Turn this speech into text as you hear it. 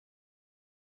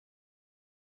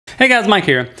Hey guys, Mike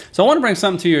here. So I want to bring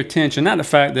something to your attention, not the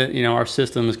fact that, our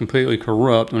system is completely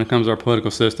corrupt when it comes to our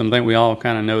political system. I think we all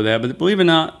kind of know that, but believe it or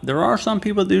not, there are some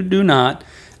people that do not.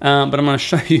 But I'm going to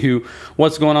show you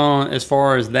what's going on as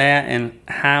far as that and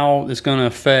how it's going to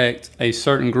affect a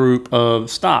certain group of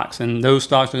stocks. And those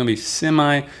stocks are going to be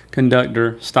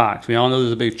semiconductor stocks. We all know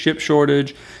there's a big chip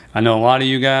shortage. I know a lot of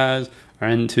you guys are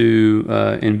into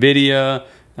Nvidia,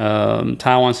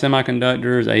 Taiwan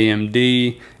Semiconductors,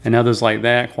 AMD, and others like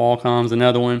that. Qualcomm's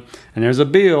another one. And there's a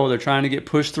bill they're trying to get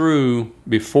pushed through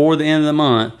before the end of the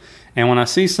month. And when I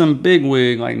see some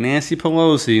bigwig like Nancy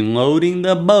Pelosi loading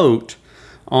the boat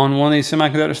on one of these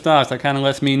semiconductor stocks, that kind of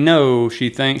lets me know she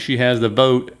thinks she has the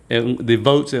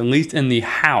votes at least in the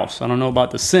House. I don't know about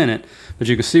the Senate, but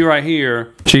you can see right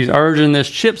here, she's urging this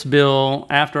CHIPS bill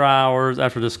after hours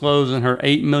after disclosing her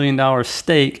 $8 million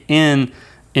stake in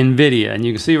Nvidia. And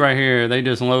you can see right here, they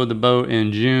just load the boat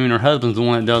in June. Her husband's the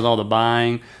one that does all the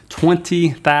buying.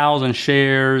 20,000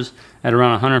 shares at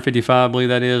around 155, I believe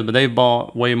that is, but they've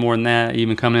bought way more than that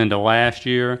even coming into last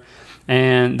year.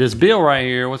 And this bill right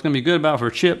here, what's going to be good about for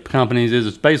chip companies is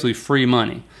it's basically free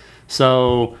money.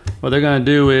 So what they're going to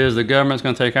do is the government's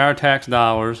going to take our tax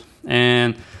dollars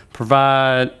and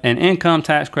provide an income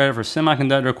tax credit for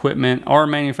semiconductor equipment or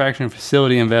manufacturing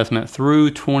facility investment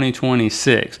through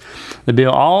 2026. The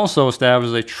bill also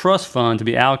establishes a trust fund to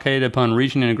be allocated upon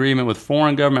reaching an agreement with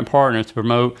foreign government partners to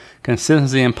promote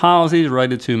consistency in policies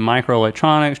related to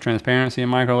microelectronics, transparency in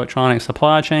microelectronics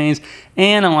supply chains,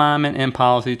 and alignment in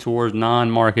policy towards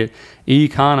non-market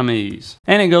economies.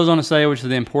 And it goes on to say, which is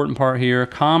the important part here,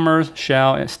 Commerce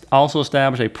shall also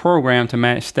establish a program to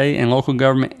match state and local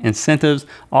government incentives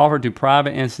offered to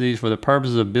private entities for the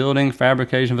purposes of building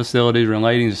fabrication facilities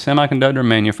relating to semiconductor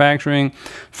manufacturing.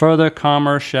 Further,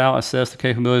 Commerce shall assess the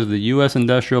capabilities of the U.S.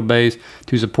 industrial base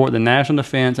to support the national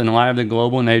defense in light of the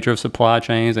global nature of supply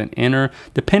chains and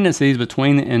interdependencies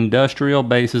between the industrial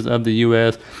bases of the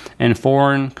U.S. and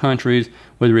foreign countries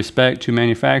with respect to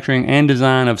manufacturing and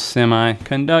design of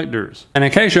semiconductors. And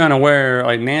in case you're unaware,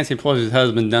 like Nancy Pelosi's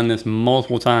husband done this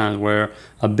multiple times where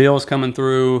a bill's coming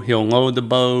through, he'll load the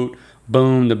boat,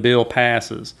 boom, the bill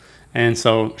passes. And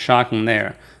so, shocking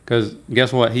there. Because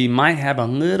guess what? He might have a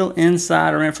little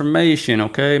insider information,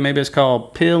 okay? Maybe it's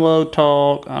called pillow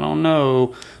talk, I don't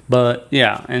know. But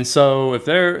yeah, and so if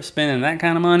they're spending that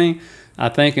kind of money, I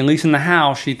think, at least in the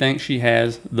House, she thinks she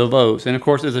has the votes. And of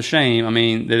course, it's a shame. I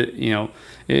mean, that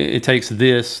it takes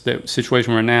that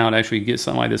situation we're in now to actually get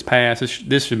something like this passed.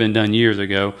 This should have been done years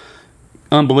ago.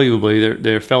 Unbelievably,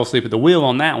 they fell asleep at the wheel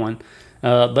on that one.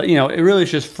 But it really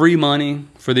is just free money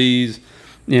for these,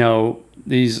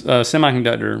 these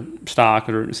semiconductor stock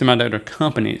or semiconductor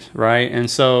companies, right? And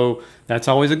so that's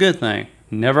always a good thing.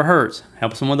 Never hurts.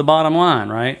 Helps them with the bottom line,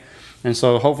 right? And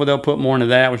so hopefully they'll put more into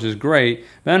that, which is great.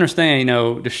 But understand,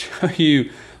 to show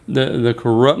you the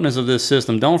corruptness of this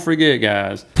system, don't forget,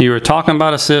 guys, you were talking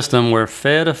about a system where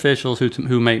Fed officials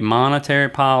who make monetary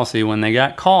policy, when they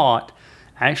got caught,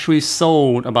 actually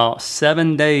sold about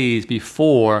 7 days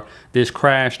before this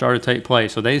crash started to take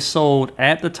place. So they sold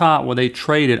at the top where they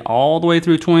traded all the way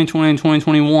through 2020 and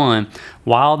 2021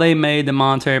 while they made the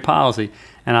monetary policy.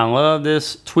 And I love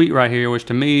this tweet right here, which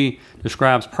to me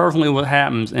describes perfectly what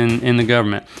happens in the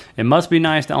government. It must be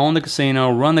nice to own the casino,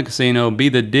 run the casino, be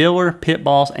the dealer, pit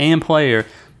boss, and player.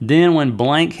 Then when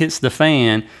blank hits the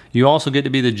fan, you also get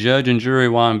to be the judge and jury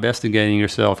while investigating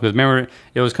yourself. Because remember,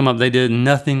 it was come up, they did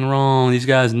nothing wrong. These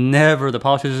guys never, the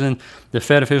politicians, the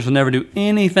Fed officials never do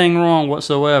anything wrong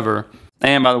whatsoever.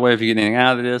 And by the way, if you get anything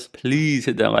out of this, please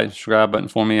hit that like and subscribe button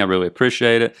for me. I really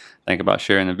appreciate it. Think about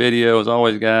sharing the video. As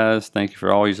always, guys, thank you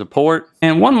for all your support.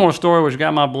 And one more story which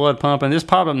got my blood pumping. This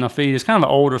popped up in the feed. It's kind of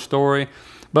an older story.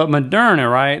 But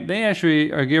Moderna, right, they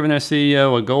actually are giving their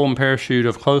CEO a golden parachute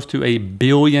of close to $1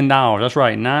 billion. That's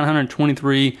right,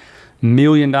 $923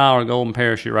 million golden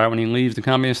parachute, right, when he leaves the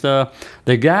company and stuff.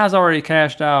 The guy's already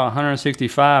cashed out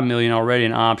 $165 million already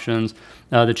in options.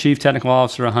 The chief technical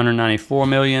officer, $194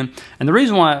 million. And the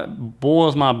reason why it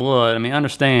boils my blood, I mean,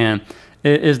 understand,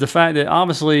 is the fact that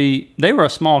obviously they were a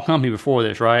small company before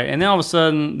this, right? And then all of a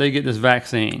sudden they get this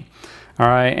vaccine. All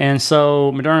right, and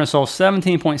so Moderna sold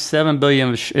 17.7 billion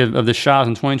of the shots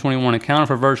in 2021, accounting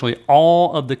for virtually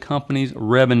all of the company's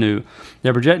revenue.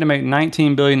 They're projected to make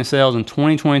 19 billion in sales in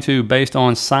 2022 based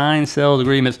on signed sales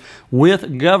agreements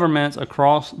with governments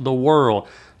across the world.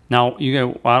 Now, I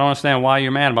don't understand why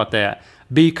you're mad about that.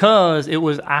 Because it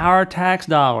was our tax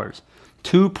dollars,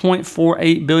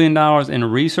 $2.48 billion in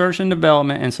research and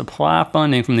development and supply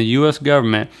funding from the U.S.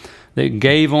 government that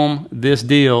gave them this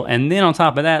deal. And then on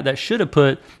top of that, that should have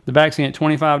put the vaccine at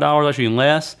 $25, actually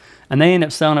less, and they ended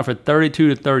up selling it for $32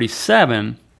 to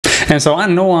 $37. And so I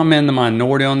know I'm in the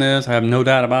minority on this. I have no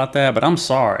doubt about that, but I'm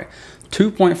sorry.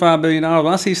 $2.5 billion,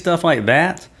 when I see stuff like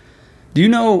that, do you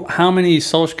know how many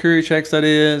Social Security checks that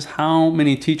is? How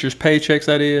many teachers' paychecks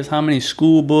that is? How many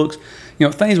school books? You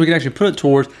know, things we could actually put it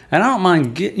towards. And I don't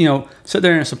mind sit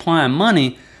there and supplying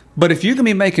money, but if you can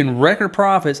be making record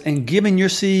profits and giving your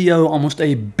CEO almost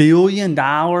 $1 billion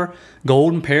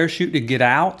golden parachute to get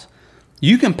out,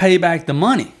 you can pay back the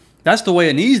money. That's the way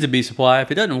it needs to be supplied.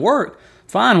 If it doesn't work,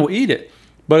 fine, we'll eat it.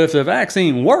 But if the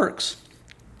vaccine works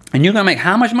and you're going to make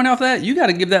how much money off that, you got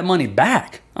to give that money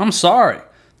back. I'm sorry.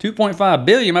 2.5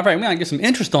 billion. Matter of fact, we got to get some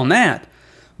interest on that.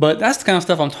 But that's the kind of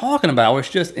stuff I'm talking about, where it's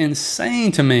just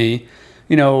insane to me.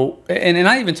 You know, and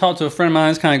I even talked to a friend of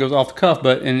mine, this kind of goes off the cuff,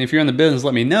 and if you're in the business,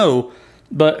 let me know,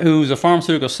 but who's a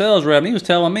pharmaceutical sales rep, and he was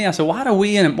telling me, I said,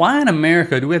 why in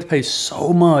America do we have to pay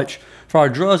so much for our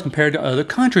drugs compared to other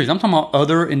countries? I'm talking about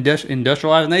other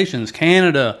industrialized nations,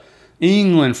 Canada,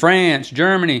 England, France,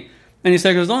 Germany. And he said,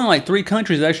 because there's only like 3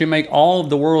 countries that actually make all of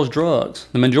the world's drugs,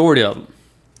 the majority of them.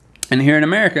 And here in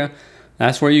America,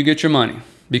 that's where you get your money,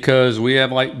 because we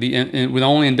have like we're the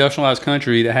only industrialized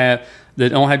country that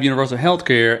don't have universal health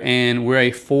care, and we're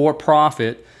a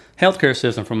for-profit healthcare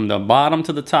system from the bottom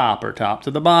to the top, or top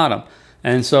to the bottom.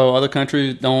 And so other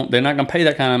countries they're not going to pay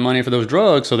that kind of money for those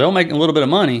drugs, so they'll make a little bit of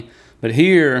money. But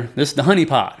here, this is the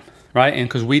honeypot, right? And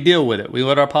because we deal with it, we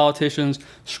let our politicians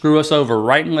screw us over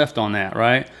right and left on that,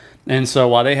 right? And so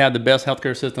while they have the best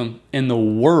healthcare system in the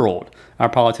world, our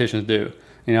politicians do.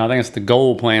 You know, I think it's the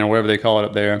gold plan or whatever they call it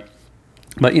up there.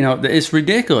 But, you know, it's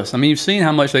ridiculous. I mean, you've seen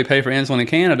how much they pay for insulin in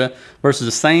Canada versus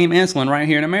the same insulin right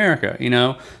here in America. You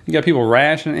know, you got people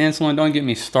rationing insulin. Don't get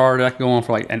me started. I could go on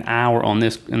for like an hour on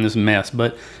this mess.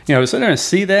 But, you know, to sit there and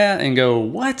see that and go,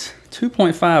 what?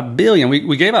 2.5 billion.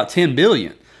 We gave out 10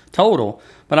 billion total.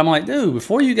 But I'm like, dude,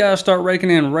 before you guys start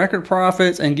raking in record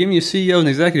profits and giving your CEOs and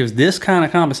executives this kind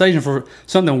of compensation for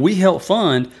something we help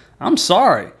fund, I'm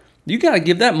sorry. You got to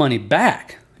give that money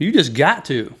back. You just got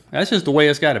to. That's just the way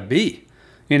it's got to be.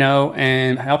 You know,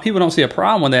 and how people don't see a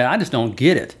problem with that, I just don't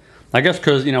get it. I guess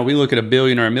because, you know, we look at $1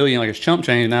 billion or $1 million like it's chump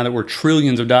change now that we're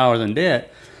trillions of dollars in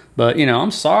debt. But, you know,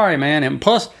 I'm sorry, man. And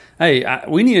plus, hey,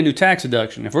 we need a new tax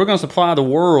deduction. If we're going to supply the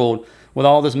world with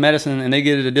all this medicine and they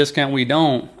get it at a discount we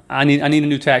don't, I need a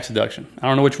new tax deduction. I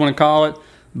don't know what you want to call it,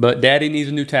 but daddy needs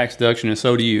a new tax deduction, and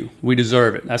so do you. We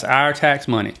deserve it. That's our tax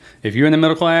money. If you're in the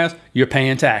middle class, you're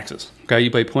paying taxes. Okay,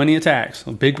 you pay plenty of tax,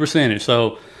 a big percentage.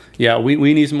 So, yeah,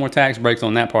 we need some more tax breaks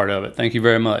on that part of it. Thank you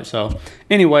very much. So,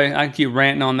 anyway, I can keep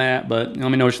ranting on that, but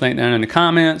let me know what you think down in the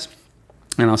comments,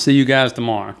 and I'll see you guys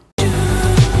tomorrow.